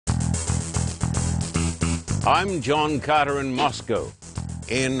I'm John Carter in Moscow,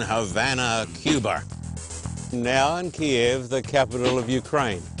 in Havana, Cuba. Now in Kiev, the capital of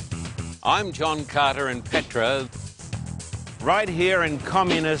Ukraine. I'm John Carter in Petra, right here in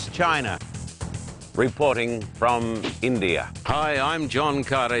communist China, reporting from India. Hi, I'm John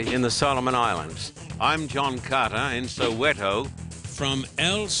Carter in the Solomon Islands. I'm John Carter in Soweto, from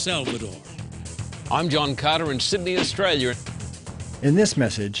El Salvador. I'm John Carter in Sydney, Australia. In this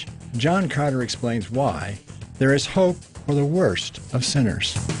message, John Carter explains why there is hope for the worst of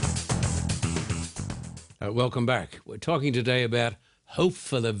sinners. Welcome back. We're talking today about hope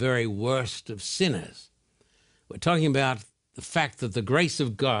for the very worst of sinners. We're talking about the fact that the grace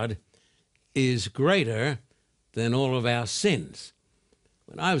of God is greater than all of our sins.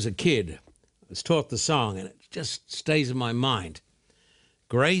 When I was a kid, I was taught the song, and it just stays in my mind.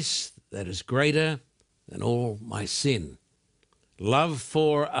 Grace that is greater than all my sin. Love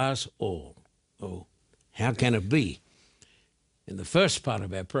for us all. Oh, how can it be? In the first part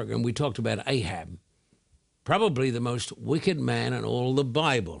of our program, we talked about Ahab, probably the most wicked man in all the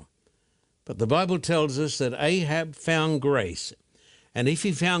Bible. But the Bible tells us that Ahab found grace. And if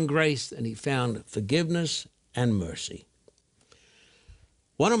he found grace, then he found forgiveness and mercy.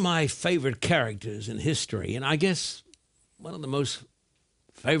 One of my favorite characters in history, and I guess one of the most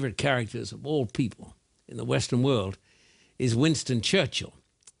favorite characters of all people in the Western world, is Winston Churchill.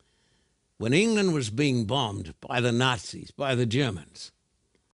 When England was being bombed by the Nazis, by the Germans,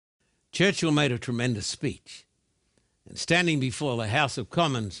 Churchill made a tremendous speech. And standing before the House of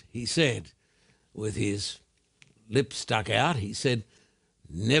Commons, he said, with his lips stuck out, he said,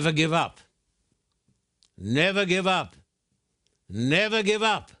 "Never give up. Never give up. Never give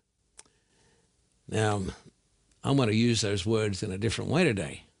up." Now, I want to use those words in a different way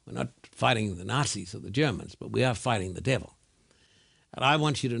today. We're not fighting the Nazis or the Germans, but we are fighting the devil. And I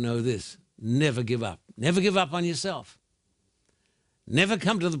want you to know this: never give up. Never give up on yourself. Never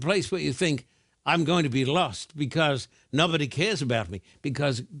come to the place where you think, I'm going to be lost because nobody cares about me,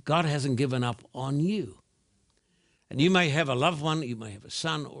 because God hasn't given up on you. And you may have a loved one, you may have a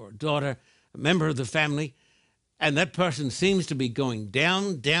son or a daughter, a member of the family, and that person seems to be going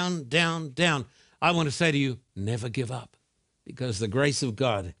down, down, down, down. I want to say to you, never give up, because the grace of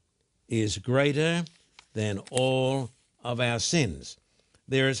God is greater than all of our sins.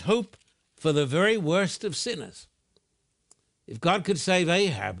 There is hope for the very worst of sinners. If God could save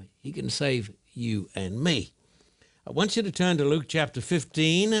Ahab, he can save you and me. I want you to turn to Luke chapter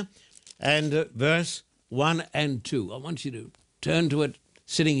 15 and verse 1 and 2. I want you to turn to it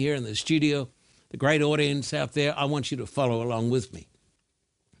sitting here in the studio. The great audience out there, I want you to follow along with me.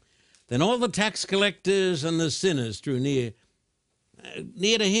 Then all the tax collectors and the sinners drew near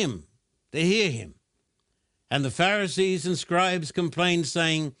to him to hear him. And the Pharisees and scribes complained,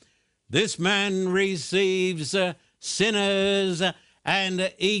 saying, "This man receives sinners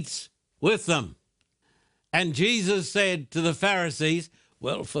and eats with them." And Jesus said to the Pharisees,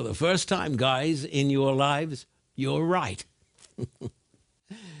 well, for the first time, guys, in your lives, you're right.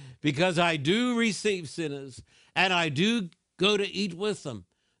 Because I do receive sinners and I do go to eat with them.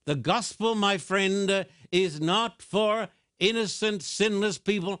 The gospel, my friend, is not for innocent, sinless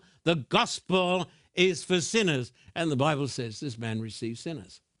people. The gospel is for sinners. And the Bible says this man receives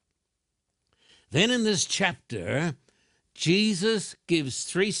sinners. Then in this chapter, Jesus gives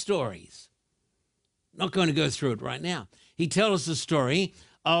three stories. I'm not going to go through it right now. He tells the story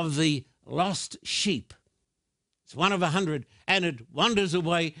of the lost sheep. It's one of 100, and it wanders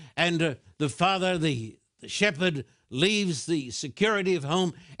away, and the father, the shepherd, leaves the security of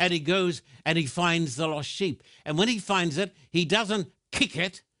home, and he goes and he finds the lost sheep. And when he finds it, he doesn't kick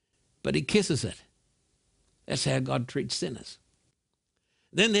it, but he kisses it. That's how God treats sinners.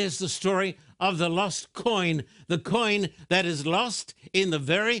 Then there's the story of the lost coin, the coin that is lost in the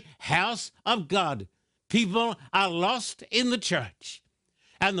very house of God. People are lost in the church.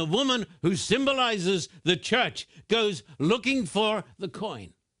 And the woman who symbolizes the church goes looking for the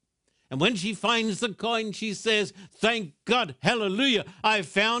coin. And when she finds the coin, she says, "Thank God, hallelujah, I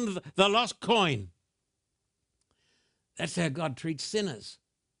found the lost coin." That's how God treats sinners.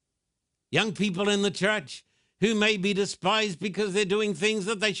 Young people in the church who may be despised because they're doing things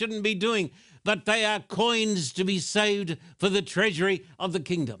that they shouldn't be doing, but they are coins to be saved for the treasury of the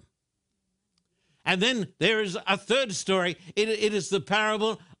kingdom. And then there is a third story. It is the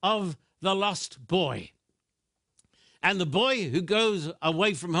parable of the lost boy. And the boy who goes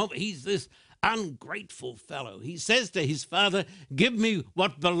away from home, he's this ungrateful fellow. He says to his father, "Give me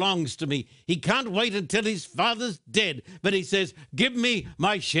what belongs to me." He can't wait until his father's dead, but he says, "Give me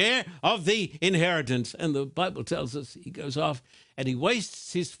my share of the inheritance." And the Bible tells us he goes off and he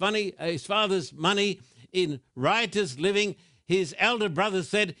wastes his father's money in riotous living. His elder brother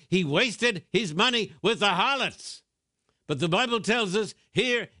said he wasted his money with the harlots. But the Bible tells us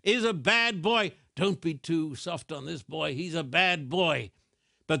here is a bad boy. Don't be too soft on this boy. He's a bad boy.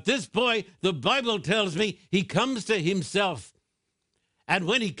 But this boy, the Bible tells me, he comes to himself. And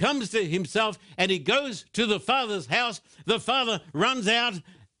when he comes to himself and he goes to the father's house, the father runs out.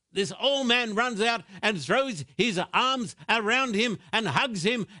 This old man runs out and throws his arms around him and hugs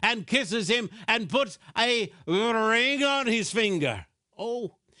him and kisses him and puts a ring on his finger.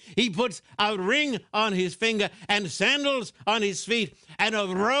 Oh, he puts a ring on his finger and sandals on his feet and a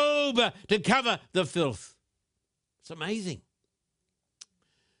robe to cover the filth. It's amazing.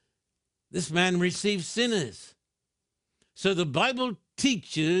 This man receives sinners. So the Bible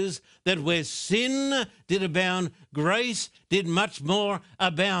teaches that where sin did abound, grace did much more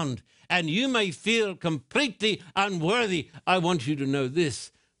abound. And you may feel completely unworthy. I want you to know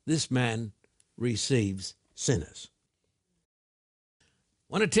this man receives sinners.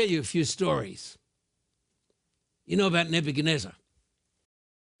 I want to tell you a few stories. You know about Nebuchadnezzar.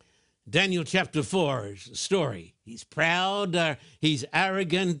 Daniel chapter 4 is a story. He's proud, he's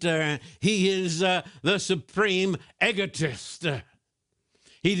arrogant, he is the supreme egotist.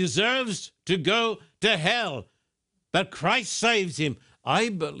 He deserves to go to hell, but Christ saves him. I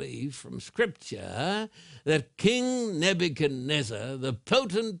believe from Scripture that King Nebuchadnezzar, the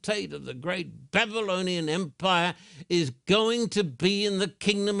potentate of the great Babylonian Empire, is going to be in the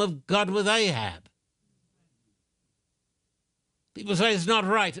kingdom of God with Ahab. People say it's not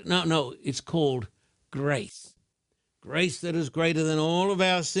right. No, it's called grace. Grace that is greater than all of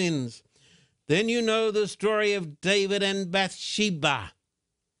our sins. Then you know the story of David and Bathsheba.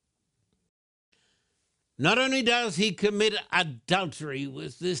 Not only does he commit adultery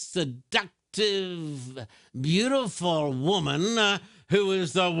with this seductive, beautiful woman who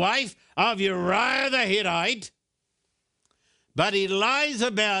is the wife of Uriah the Hittite, but he lies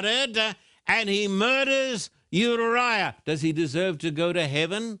about it and he murders Uriah. Does he deserve to go to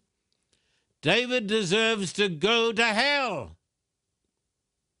heaven? David deserves to go to hell.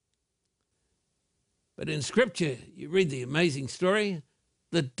 But in Scripture, you read the amazing story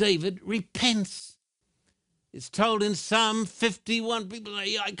that David repents. It's told in Psalm 51. People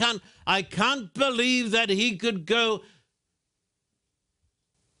say, I can't believe that he could go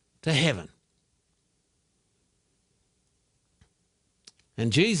to heaven.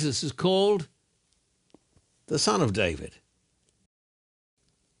 And Jesus is called the Son of David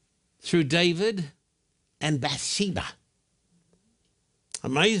through David and Bathsheba.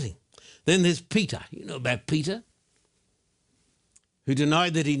 Amazing. Then there's Peter. You know about Peter, who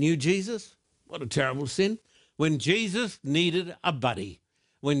denied that he knew Jesus. What a terrible sin. When Jesus needed a buddy,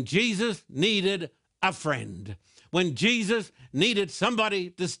 when Jesus needed a friend, when Jesus needed somebody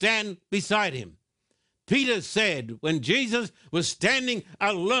to stand beside him. Peter said when Jesus was standing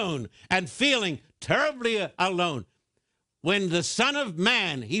alone and feeling terribly alone, when the Son of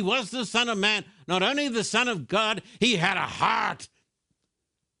Man, he was the Son of Man, not only the Son of God, he had a heart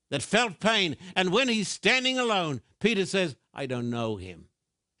that felt pain. And when he's standing alone, Peter says, I don't know him.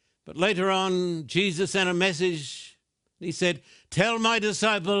 But later on, Jesus sent a message. He said, tell my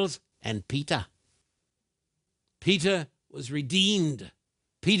disciples and Peter. Peter was redeemed.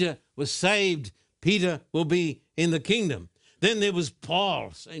 Peter was saved. Peter will be in the kingdom. Then there was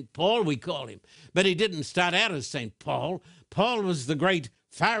Paul, St. Paul we call him. But he didn't start out as St. Paul. Paul was the great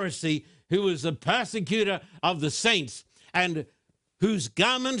Pharisee who was the persecutor of the saints and whose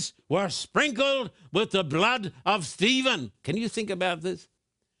garments were sprinkled with the blood of Stephen. Can you think about this?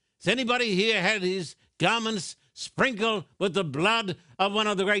 Has anybody here had his garments sprinkled with the blood of one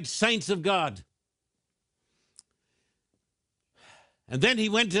of the great saints of God? And then he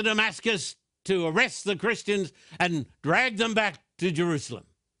went to Damascus to arrest the Christians and drag them back to Jerusalem.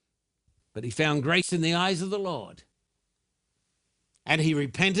 But he found grace in the eyes of the Lord. And he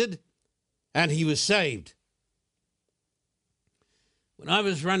repented and he was saved. When I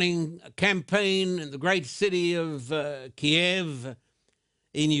was running a campaign in the great city of Kiev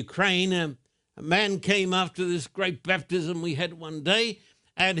in Ukraine, a man came after this great baptism we had one day,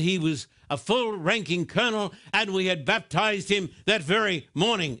 and he was a full-ranking colonel, and we had baptized him that very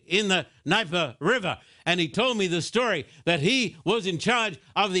morning in the Dnieper River. And he told me the story that he was in charge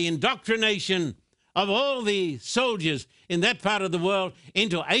of the indoctrination of all the soldiers in that part of the world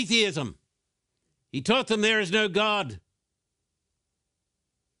into atheism. He taught them there is no God.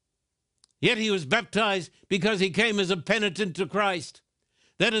 Yet he was baptized because he came as a penitent to Christ.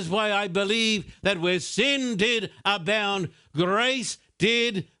 That is why I believe that where sin did abound, grace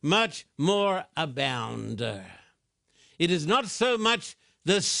did much more abound. It is not so much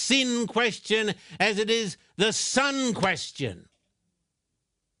the sin question as it is the Son question.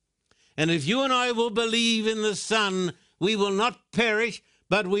 And if you and I will believe in the Son, we will not perish,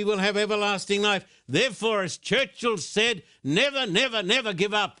 but we will have everlasting life. Therefore, as Churchill said, never, never, never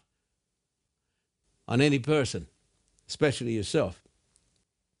give up on any person, especially yourself.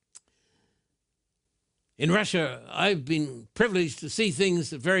 In Russia, I've been privileged to see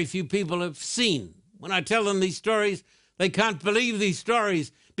things that very few people have seen. When I tell them these stories, they can't believe these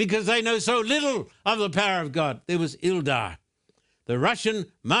stories because they know so little of the power of God. There was Ildar, the Russian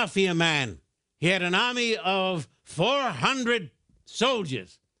mafia man. He had an army of 400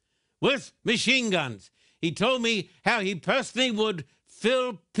 soldiers with machine guns. He told me how he personally would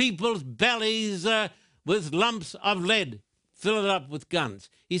fill people's bellies with lumps of lead, fill it up with guns.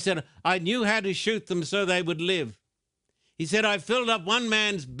 He said, I knew how to shoot them so they would live. He said, I filled up one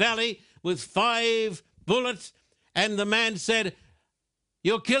man's belly with 5 bullets, and the man said,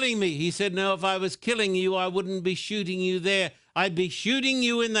 you're killing me. He said, no, if I was killing you, I wouldn't be shooting you there. I'd be shooting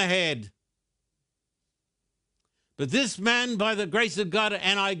you in the head. But this man, by the grace of God,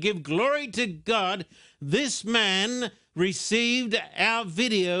 and I give glory to God, this man received our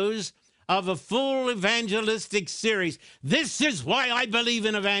videos of a full evangelistic series. This is why I believe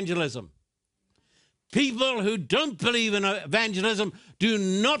in evangelism. People who don't believe in evangelism do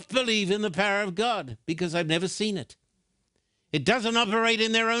not believe in the power of God because they've never seen it. It doesn't operate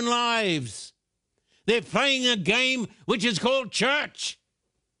in their own lives. They're playing a game which is called church,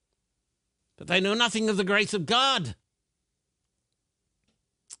 but they know nothing of the grace of God.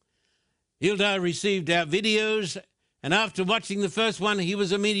 Ildar received our videos, and after watching the first one, he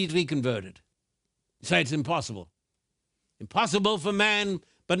was immediately converted. You say it's impossible. Impossible for man,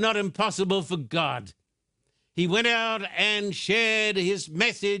 but not impossible for God. He went out and shared his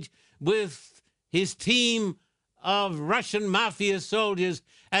message with his team of Russian mafia soldiers,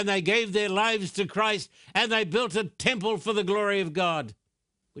 and they gave their lives to Christ, and they built a temple for the glory of God,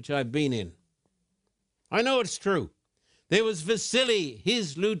 which I've been in. I know it's true. There was Vasily,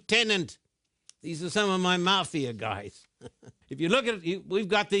 his lieutenant. These are some of my mafia guys. If you look at it, we've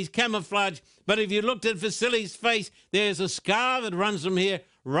got these camouflage, but if you looked at Vasily's face, there's a scar that runs from here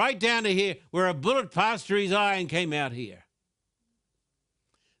right down to here, where a bullet passed through his eye and came out here.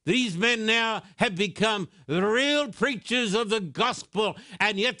 These men now have become the real preachers of the gospel,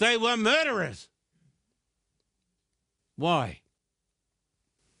 and yet they were murderers. Why?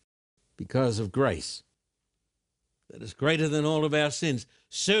 Because of grace that is greater than all of our sins.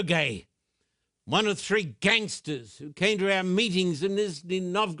 Sergei, one of 3 gangsters who came to our meetings in Nizhny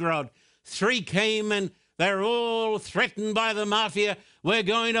Novgorod, 3 came and they're all threatened by the mafia. We're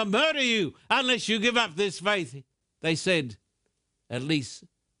going to murder you unless you give up this faith. They said, at least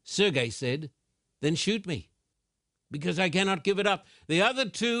Sergei said, then shoot me, because I cannot give it up. The other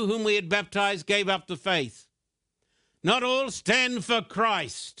 2 whom we had baptized gave up the faith. Not all stand for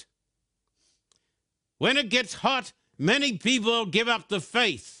Christ. When it gets hot, many people give up the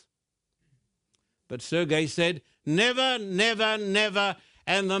faith. But Sergei said, never, never, never.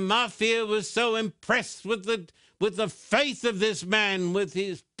 And the mafia was so impressed with the faith of this man, with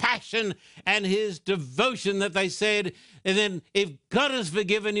his passion and his devotion, that they said, and then if God has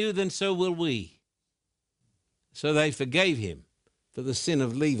forgiven you, then so will we. So they forgave him for the sin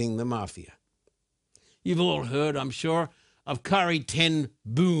of leaving the mafia. You've all heard, I'm sure, of Corrie ten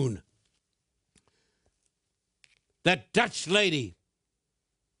Boom. That Dutch lady.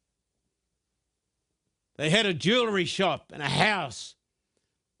 They had a jewelry shop and a house,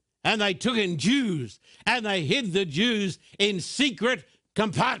 and they took in Jews, and they hid the Jews in secret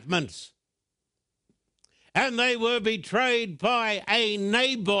compartments. And they were betrayed by a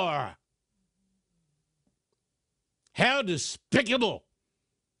neighbor. How despicable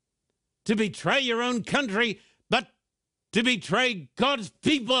to betray your own country, but to betray God's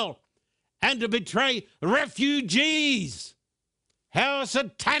people and to betray refugees. How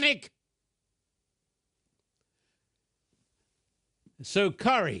satanic. So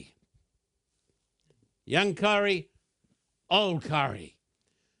Corrie, young Corrie, old Corrie,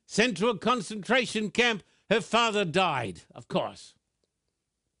 sent to a concentration camp. Her father died, of course,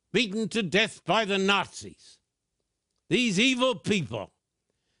 beaten to death by the Nazis. These evil people,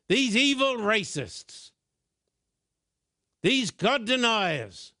 these evil racists, these God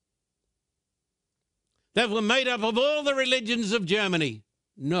deniers that were made up of all the religions of Germany.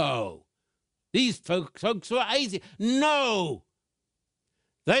 No. These folks were atheists. No.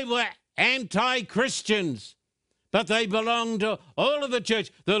 They were anti-Christians, but they belonged to all of the church,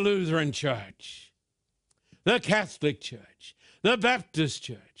 the Lutheran Church, the Catholic Church, the Baptist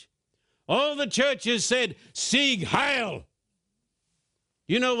Church. All the churches said, Sieg Heil.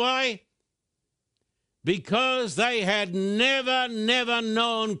 You know why? Because they had never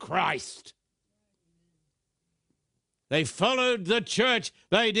known Christ. They followed the church.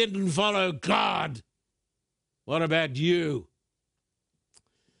 They didn't follow God. What about you?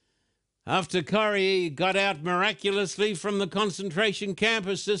 After Corrie got out miraculously from the concentration camp,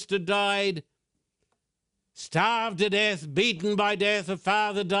 her sister died. Starved to death, beaten by death, her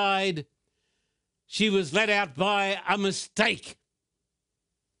father died. She was let out by a mistake.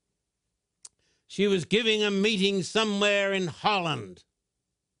 She was giving a meeting somewhere in Holland.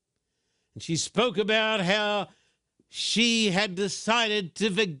 And she spoke about how she had decided to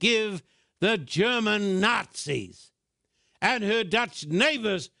forgive the German Nazis and her Dutch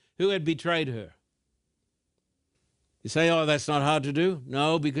neighbors who had betrayed her. You say, oh, that's not hard to do?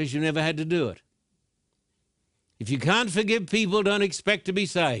 No, because you never had to do it. If you can't forgive people, don't expect to be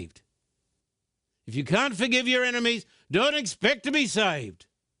saved. If you can't forgive your enemies, don't expect to be saved,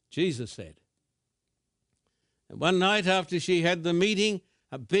 Jesus said. And one night after she had the meeting,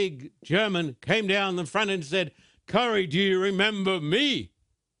 a big German came down the front and said, Corrie, do you remember me?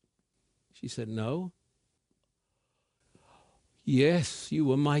 She said, no. Yes, you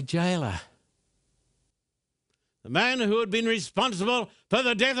were my jailer. The man who had been responsible for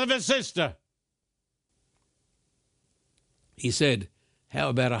the death of his sister. He said, how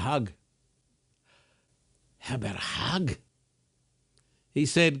about a hug? How about a hug? He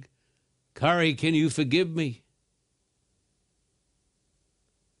said, Corrie, can you forgive me?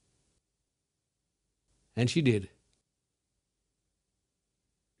 And she did.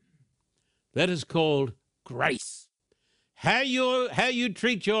 That is called grace. How you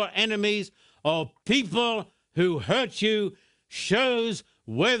treat your enemies or people who hurt you shows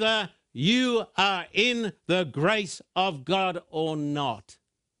whether you are in the grace of God or not.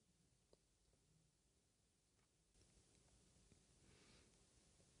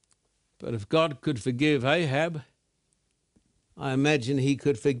 But if God could forgive Ahab, I imagine he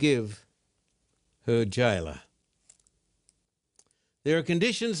could forgive her jailer. There are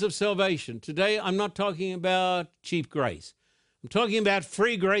conditions of salvation. Today, I'm not talking about cheap grace. I'm talking about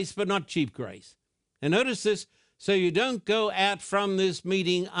free grace, but not cheap grace. And notice this, so you don't go out from this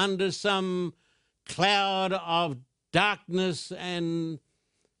meeting under some cloud of darkness and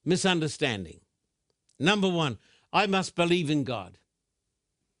misunderstanding. Number one, I must believe in God.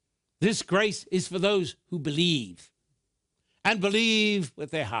 This grace is for those who believe, and believe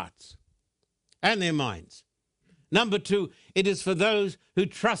with their hearts and their minds. Number two, it is for those who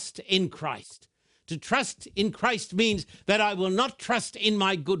trust in Christ. To trust in Christ means that I will not trust in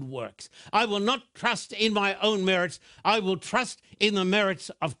my good works. I will not trust in my own merits. I will trust in the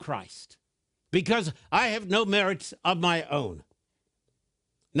merits of Christ, because I have no merits of my own.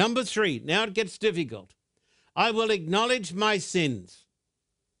 Number three, now it gets difficult. I will acknowledge my sins.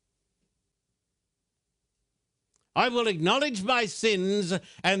 I will acknowledge my sins,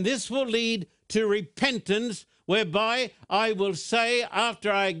 and this will lead to repentance, whereby I will say, after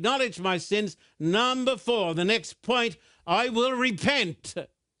I acknowledge my sins, number four, the next point, I will repent.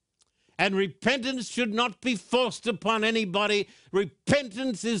 And repentance should not be forced upon anybody.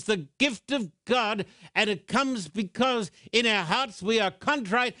 Repentance is the gift of God, and it comes because in our hearts we are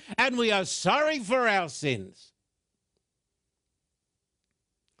contrite and we are sorry for our sins.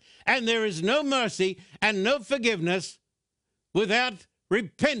 And there is no mercy and no forgiveness without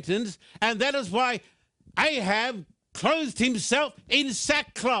repentance, and that is why Ahab clothed himself in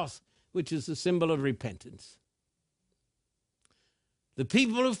sackcloth, which is a symbol of repentance. The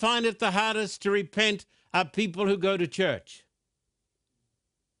people who find it the hardest to repent are people who go to church,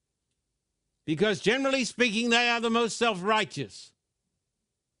 because generally speaking, they are the most self-righteous.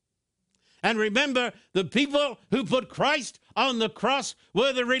 And remember, the people who put Christ on the cross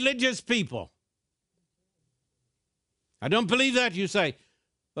were the religious people. I don't believe that, you say.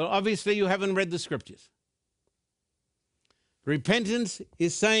 Well, obviously you haven't read the scriptures. Repentance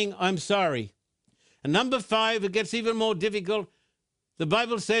is saying, I'm sorry. And number five, it gets even more difficult. The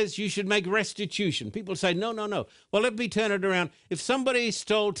Bible says you should make restitution. People say, no. Well, let me turn it around. If somebody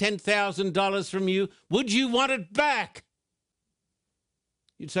stole $10,000 from you, would you want it back?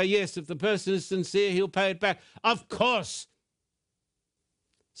 You'd say, yes, if the person is sincere, he'll pay it back. Of course.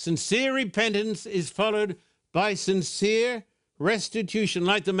 Sincere repentance is followed by sincere restitution.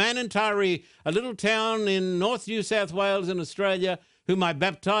 Like the man in Taree, a little town in North New South Wales in Australia, whom I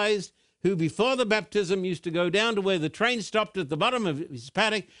baptized, who before the baptism used to go down to where the train stopped at the bottom of his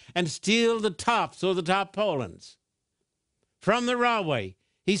paddock and steal the tops or the tarpaulins from the railway.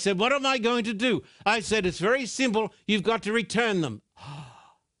 He said, what am I going to do? I said, it's very simple. You've got to return them.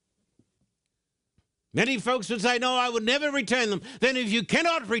 Many folks would say, no, I would never return them. Then if you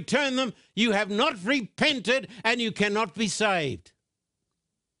cannot return them, you have not repented and you cannot be saved.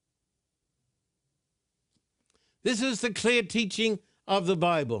 This is the clear teaching of the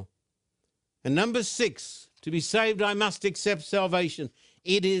Bible. And number 6, to be saved, I must accept salvation.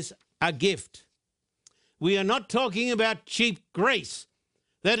 It is a gift. We are not talking about cheap grace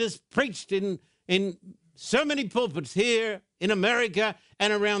that is preached in so many pulpits here in America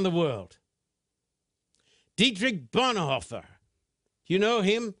and around the world. Dietrich Bonhoeffer, you know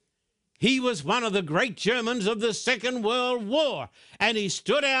him? He was one of the great Germans of the Second World War, and he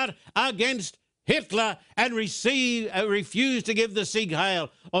stood out against Hitler and refused to give the Sieg Heil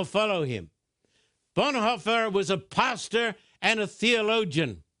or follow him. Bonhoeffer was a pastor and a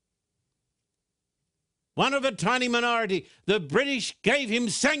theologian, one of a tiny minority. The British gave him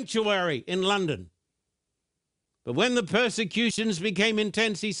sanctuary in London. But when the persecutions became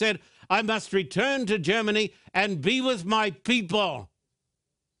intense, he said, I must return to Germany and be with my people.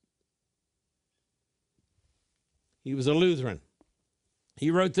 He was a Lutheran.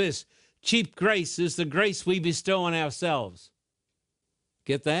 He wrote this, cheap grace is the grace we bestow on ourselves.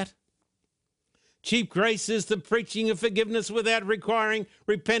 Get that? Cheap grace is the preaching of forgiveness without requiring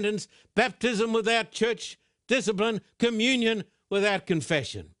repentance, baptism without church discipline, communion without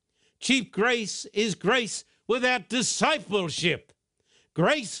confession. Cheap grace is grace without discipleship,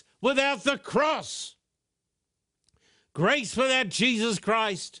 grace without the cross, grace without Jesus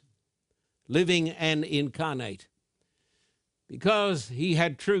Christ living and incarnate. Because he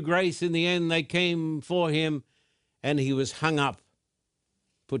had true grace, in the end they came for him and he was hung up,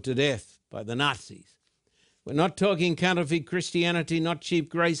 put to death by the Nazis. We're not talking counterfeit Christianity, not cheap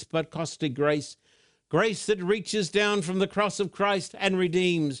grace, but caustic grace. Grace that reaches down from the cross of Christ and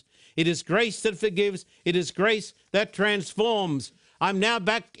redeems. It is grace that forgives. It is grace that transforms. I'm now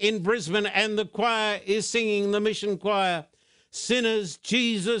back in Brisbane and the choir is singing, the mission choir. Sinners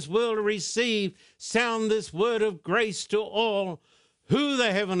Jesus will receive. Sound this word of grace to all who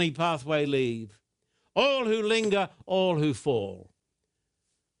the heavenly pathway leave. All who linger, all who fall.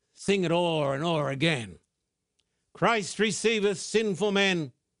 Sing it o'er and o'er again. Christ receiveth sinful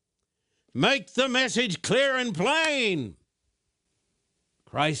men. Make the message clear and plain.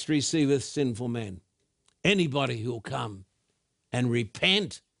 Christ receiveth sinful men. Anybody who will come and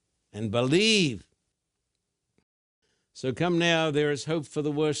repent and believe. So come now, there is hope for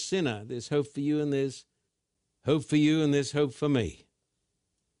the worst sinner. There's hope for you and there's hope for you and there's hope for me.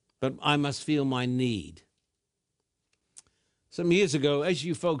 But I must feel my need. Some years ago, as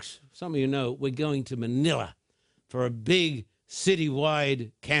you folks, some of you know, we're going to Manila for a big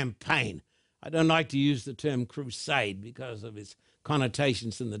citywide campaign. I don't like to use the term crusade because of its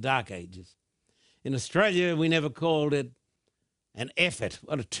connotations in the Dark Ages. In Australia, we never called it an effort.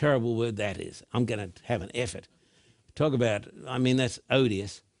 What a terrible word that is. I'm going to have an effort. Talk about, I mean, that's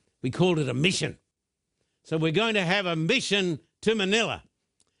odious. We called it a mission. So we're going to have a mission to Manila.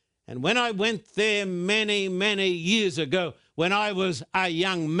 And when I went there many, many years ago, when I was a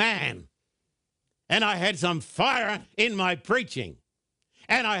young man, and I had some fire in my preaching,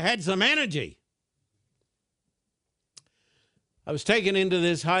 and I had some energy, I was taken into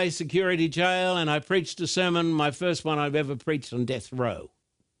this high security jail and I preached a sermon, my first one I've ever preached, on death row.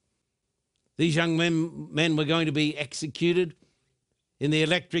 These young men were going to be executed in the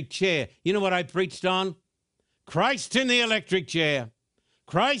electric chair. You know what I preached on? Christ in the electric chair,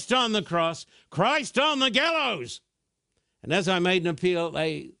 Christ on the cross, Christ on the gallows. And as I made an appeal,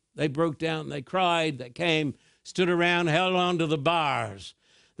 they broke down, they cried, they came, stood around, held on to the bars.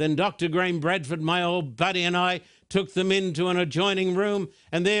 Then Dr. Graham Bradford, my old buddy, and I took them into an adjoining room,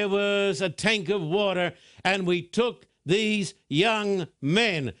 and there was a tank of water, and we took these young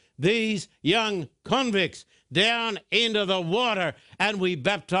men, these young convicts, down into the water, and we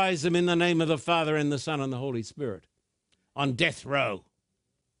baptized them in the name of the Father and the Son and the Holy Spirit on death row.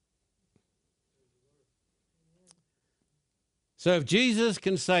 So if Jesus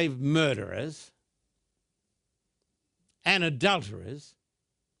can save murderers and adulterers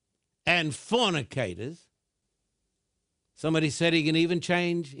and fornicators, somebody said he can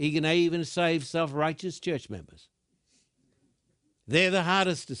even save self-righteous church members. They're the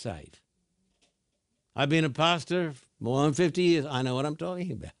hardest to save. I've been a pastor more than 50 years. I know what I'm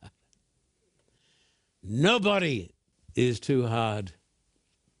talking about. Nobody is too hard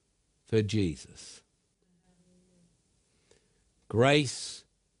for Jesus. Grace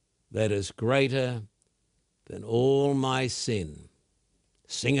that is greater than all my sin.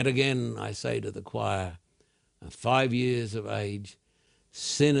 Sing it again, I say to the choir. 5 years of age,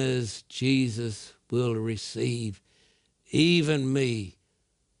 sinners Jesus will receive, even me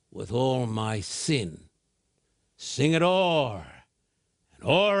with all my sin. Sing it o'er and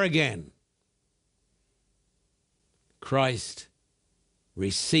o'er again. Christ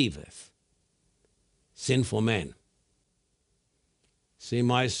receiveth sinful men. See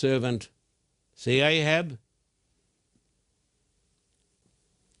my servant, see Ahab?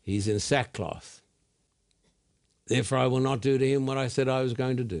 He's in sackcloth. Therefore I will not do to him what I said I was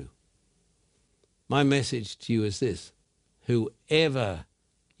going to do. My message to you is this: whoever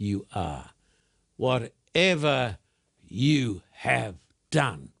you are, whatever you have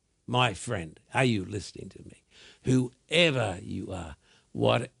done, my friend, are you listening to me? Whoever you are,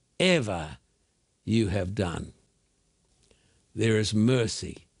 whatever you have done, there is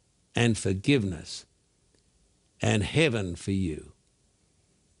mercy and forgiveness and heaven for you,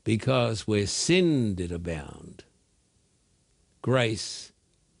 because where sin did abound, grace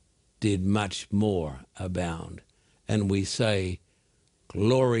did much more abound. And we say,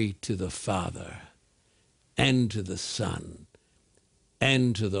 glory to the Father, and to the Son,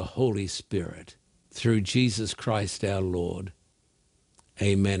 and to the Holy Spirit, through Jesus Christ our Lord.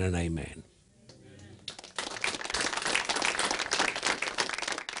 Amen and amen.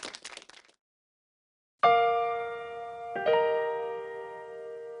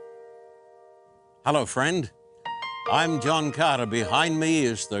 Hello, friend. I'm John Carter. Behind me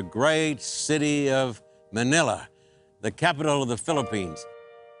is the great city of Manila, the capital of the Philippines.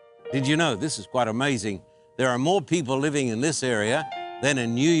 Did you know, this is quite amazing, there are more people living in this area than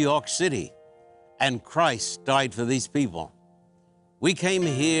in New York City, and Christ died for these people. We came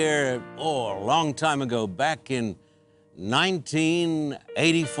here, a long time ago, back in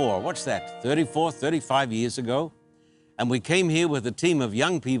 1984. What's that, 35 years ago? And we came here with a team of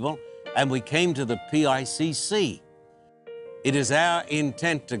young people, and we came to the PICC. It is our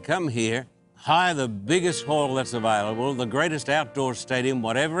intent to come here, hire the biggest hall that's available, the greatest outdoor stadium,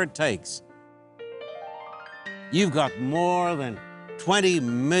 whatever it takes. You've got more than 20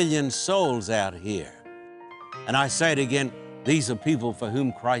 million souls out here. And I say it again, these are people for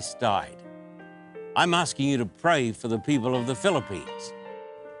whom Christ died. I'm asking you to pray for the people of the Philippines.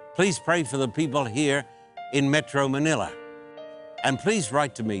 Please pray for the people here in Metro Manila. And please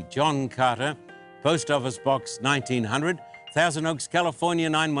write to me, John Carter, Post Office Box 1900, Thousand Oaks, California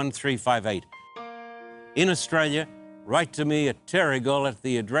 91358. In Australia, write to me at Terrigal at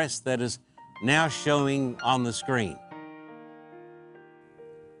the address that is now showing on the screen.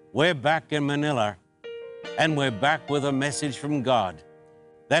 We're back in Manila, and we're back with a message from God.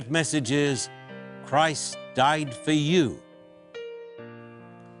 That message is, Christ died for you,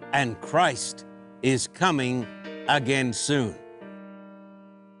 and Christ is coming again soon.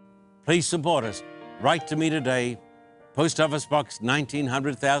 Please support us. Write to me today, Post Office Box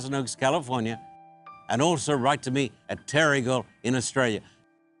 1900, Thousand Oaks, California, and also write to me at Terrigal in Australia.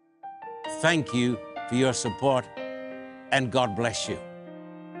 Thank you for your support, and God bless you.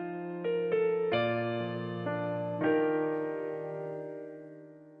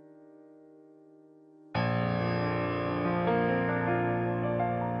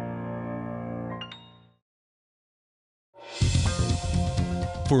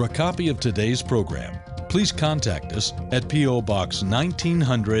 For a copy of today's program, please contact us at P.O. Box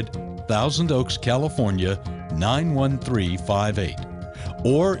 1900, Thousand Oaks, California 91358.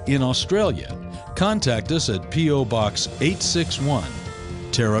 Or in Australia, contact us at P.O. Box 861,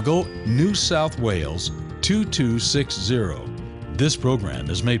 Terrigal, New South Wales 2260. This program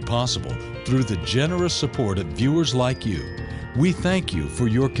is made possible through the generous support of viewers like you. We thank you for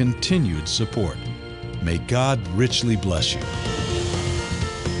your continued support. May God richly bless you.